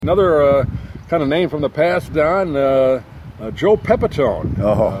Another kind of name from the past, Don, Joe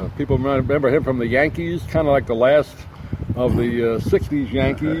Pepitone. People remember him from the Yankees, kind of like the last of the 60s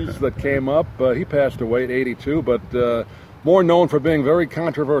Yankees that came up. He passed away at 82, but more known for being very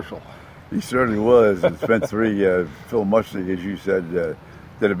controversial. He certainly was. And spent Phil Mushnick, as you said,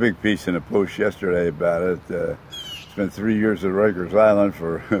 did a big piece in the Post yesterday about it. Spent 3 years at Rikers Island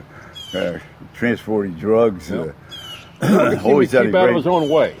for transporting drugs. Always had out of his own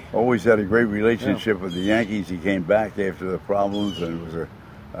way. Always had a great relationship with the Yankees. He came back after the problems and was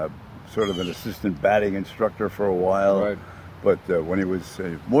a sort of an assistant batting instructor for a while. Right. But when he was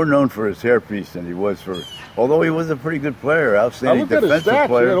more known for his hairpiece than he was for, although he was a pretty good player, outstanding defensive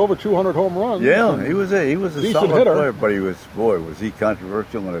player. He had over 200 home runs. Yeah, he was a solid hitter. player, but was he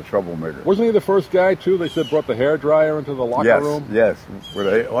controversial and a troublemaker. Wasn't he the first guy, too, they said brought the hairdryer into the locker room? Yes,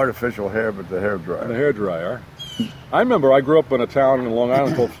 with artificial hair, but the hairdryer. The hairdryer. I remember I grew up in a town in Long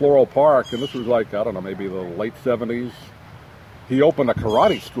Island called Floral Park, and this was like, I don't know, maybe the late 70s. He opened a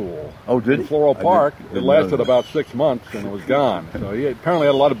karate school in Floral Park. It lasted about 6 months, and it was gone. So he apparently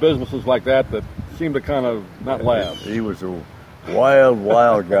had a lot of businesses like that seemed to kind of not last. He was a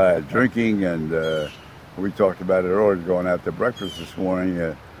wild guy, drinking, and we talked about it earlier, going out to breakfast this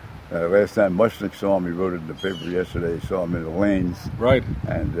morning. Last time Mushnick saw him, he wrote it in the paper yesterday, he saw him in the lanes. Right.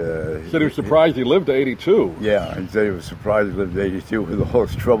 And he said he was surprised he lived to 82. Yeah, he said he was surprised he lived to 82 with all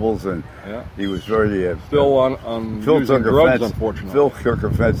his troubles, and he was very... Still on Phil using drugs, unfortunately. Phil took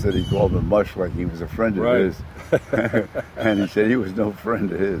offense that he called him Mush like he was a friend of his. And he said he was no friend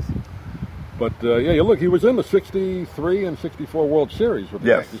of his. But, look, he was in the 63 and 64 World Series with the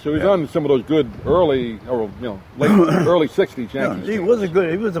Yankees. So he's on some of those good early 60s Yankees. He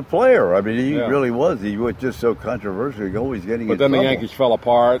was a player. I mean, he really was. He was just so controversial. He always getting in trouble. But then the Yankees fell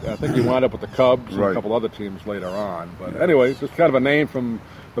apart. I think he wound up with the Cubs and a couple other teams later on. But anyway, just kind of a name from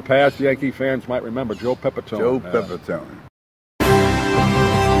the past Yankee fans might remember, Joe Pepitone. Joe Pepitone.